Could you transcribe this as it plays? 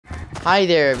Hi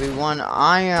there everyone,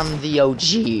 I am the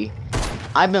OG.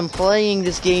 I've been playing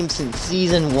this game since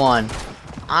Season 1.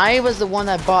 I was the one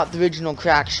that bought the original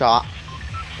crack shot.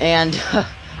 And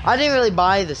I didn't really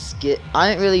buy the skin. I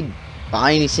didn't really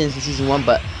buy any skins in Season 1,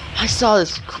 but I saw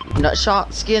this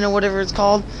nutshot skin or whatever it's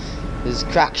called. This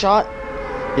crack shot.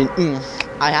 And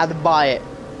I had to buy it.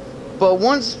 But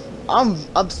once I'm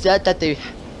upset that they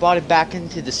brought it back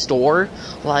into the store.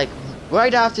 Like,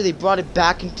 right after they brought it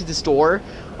back into the store,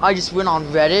 I just went on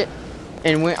Reddit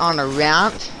and went on a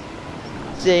rant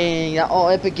saying that all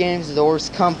Epic Games is the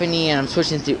worst company and I'm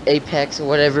switching to Apex or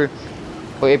whatever.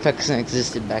 Well, Apex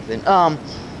existed back then.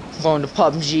 Going to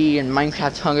PUBG and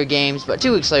Minecraft Hunger Games, but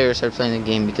 2 weeks later I started playing the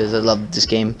game because I loved this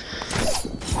game.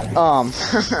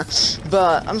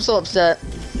 But I'm so upset.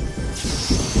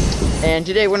 And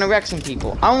today we're gonna wreck some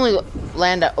people. I only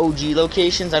land at OG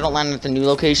locations. I don't land at the new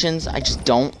locations. I just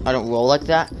don't. I don't roll like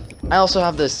that. I also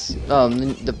have this,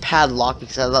 the padlock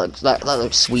because that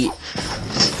looks sweet.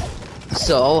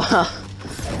 So,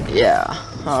 yeah.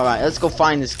 Alright, let's go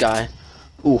find this guy.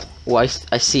 Ooh, I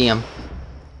see him.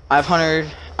 I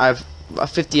have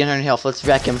 50, 100 health. Let's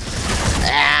wreck him.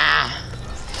 Ah!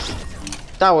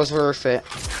 That was worth it.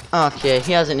 Okay,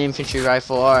 he has an infantry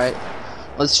rifle. Alright.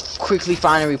 Let's quickly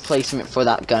find a replacement for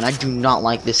that gun. I do not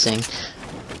like this thing.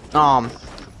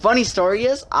 Funny story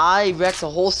is, I wrecked a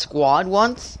whole squad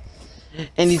once.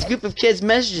 And these group of kids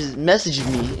messaged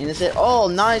me, and they said, "Oh,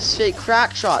 nice fake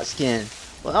crack shot skin."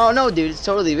 Well, oh no, dude, it's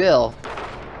totally real.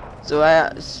 So I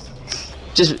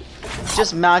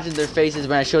just imagine their faces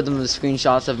when I showed them the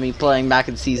screenshots of me playing back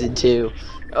in Season 2.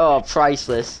 Oh,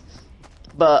 priceless.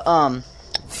 But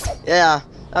yeah,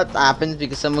 that happens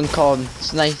because someone called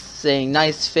saying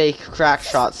nice fake crack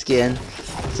shot skin.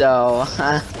 So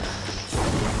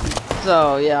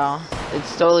so yeah,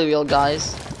 it's totally real,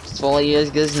 guys. That's all you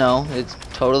guys know. It's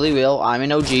totally real. I'm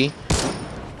an OG.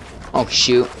 Oh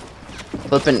shoot!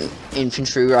 Flipping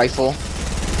infantry rifle.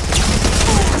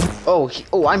 Oh,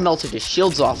 I melted his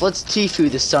shields off. Let's Tfue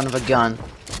this son of a gun.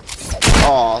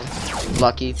 Oh,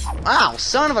 lucky. Ow,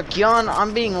 son of a gun!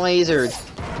 I'm being lasered.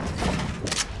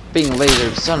 Being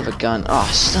lasered, son of a gun. Oh,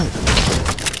 son of a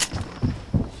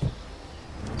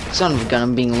gun. Son of a gun,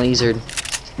 I'm being lasered.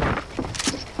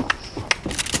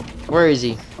 Where is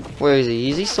he? Where is he?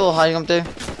 Is he still hiding up there?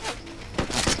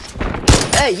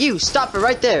 Hey, you! Stop it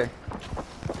right there!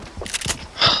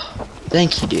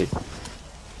 Thank you, dude.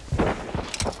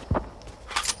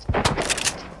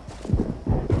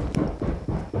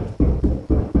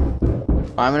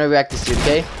 I'm gonna wreck this dude,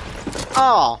 okay?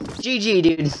 Oh, GG,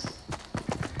 dude.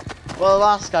 Well, the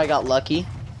last guy got lucky.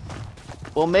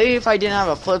 Well, maybe if I didn't have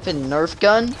a flippin' Nerf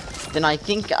gun, then I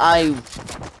think I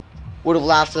would have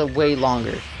lasted way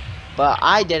longer. But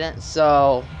I didn't,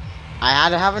 so I had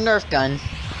to have a Nerf gun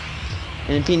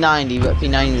and a P90, but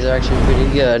P90s are actually pretty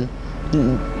good.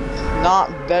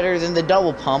 Not better than the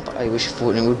double pump. I wish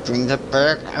Fortnite would bring that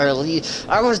back early.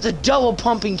 I was the double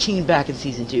pumping king back in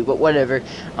Season 2, but whatever.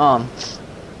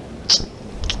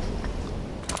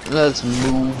 Let's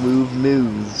move.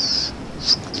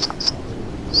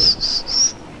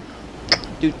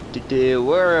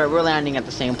 We're landing at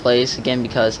the same place again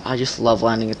because I just love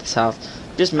landing at the south.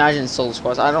 Just imagine solo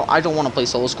squads. I don't want to play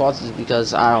solo squads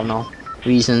because I don't know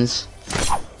reasons.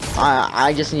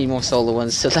 I just need more solo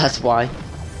ones, so that's why.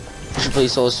 I should play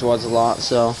solo squads a lot.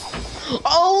 So,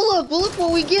 oh look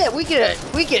what we get. We get a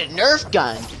Nerf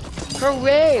gun.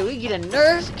 Hooray! We get a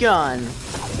Nerf gun.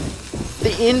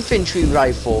 The infantry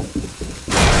rifle.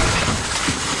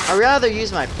 I'd rather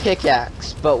use my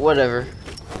pickaxe, but whatever.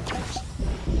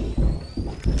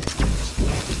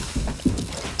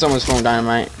 Someone's throwing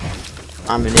dynamite.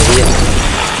 I'm an idiot.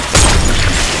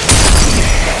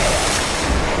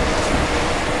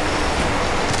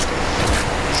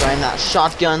 So I'm that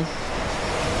shotgun.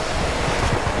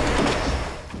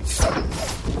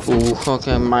 Ooh,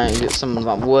 okay, I might get some of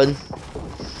that wood.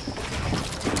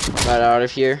 Right out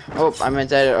of here. Oh, I meant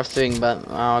to edit a thing, but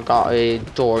I got a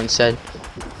door instead.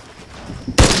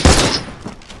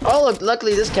 Oh, look,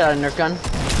 luckily this cat had a Nerf gun.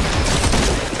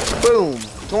 Boom.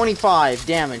 25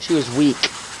 damage. He was weak.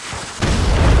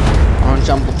 I'm gonna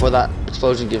jump before that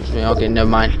explosion gives me. Okay, never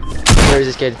mind. Where is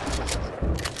this kid?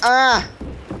 Ah!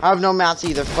 I have no mats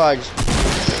either. Fudge.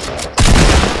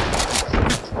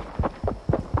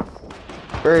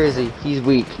 Where is he? He's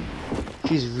weak.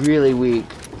 He's really weak.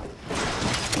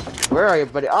 Where are you,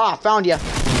 buddy? Ah, found you.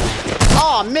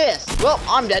 Ah, missed. Well,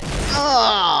 I'm dead.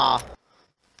 Ah.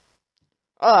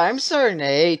 I'm starting to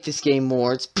hate this game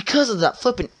more. It's because of that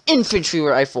flippin' infantry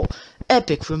rifle.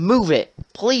 Epic, remove it.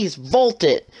 Please, vault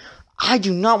it. I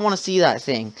do not want to see that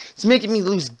thing. It's making me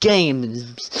lose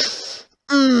games.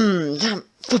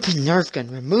 Flipping Nerf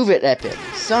gun. Remove it, Epic.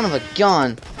 Son of a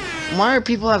gun. Why are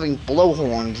people having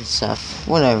blowhorns and stuff?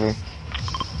 Whatever.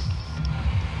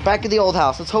 Back at the old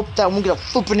house. Let's hope that won't get a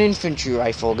flipping infantry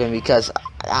rifle again, because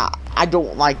I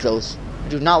don't like those. I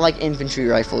do not like infantry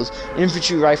rifles.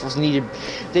 Infantry rifles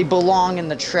they belong in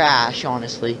the trash,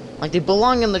 honestly. Like, they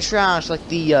belong in the trash, like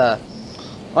the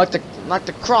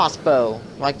crossbow.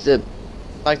 Like the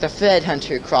Fed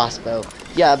Hunter crossbow.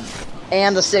 Yeah,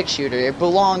 and the 6-shooter. It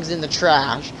belongs in the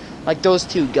trash. Like those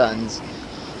two guns.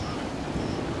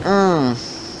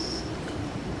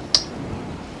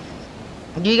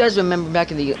 Do you guys remember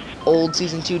back in the old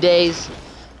Season 2 days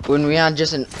when we had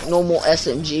just a normal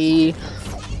SMG?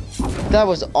 That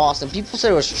was awesome. People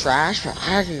said it was trash, but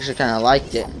I actually kind of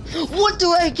liked it. What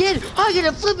do I get? I get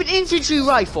a flippin' infantry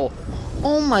rifle.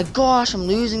 Oh my gosh, I'm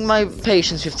losing my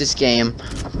patience with this game.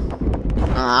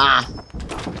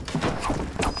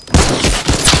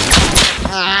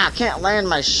 I can't land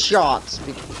my shots.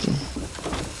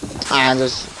 I'm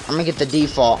gonna get the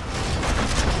default.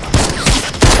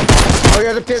 Oh,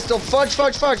 yeah, the pistol. Fudge.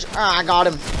 I got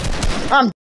him. I'm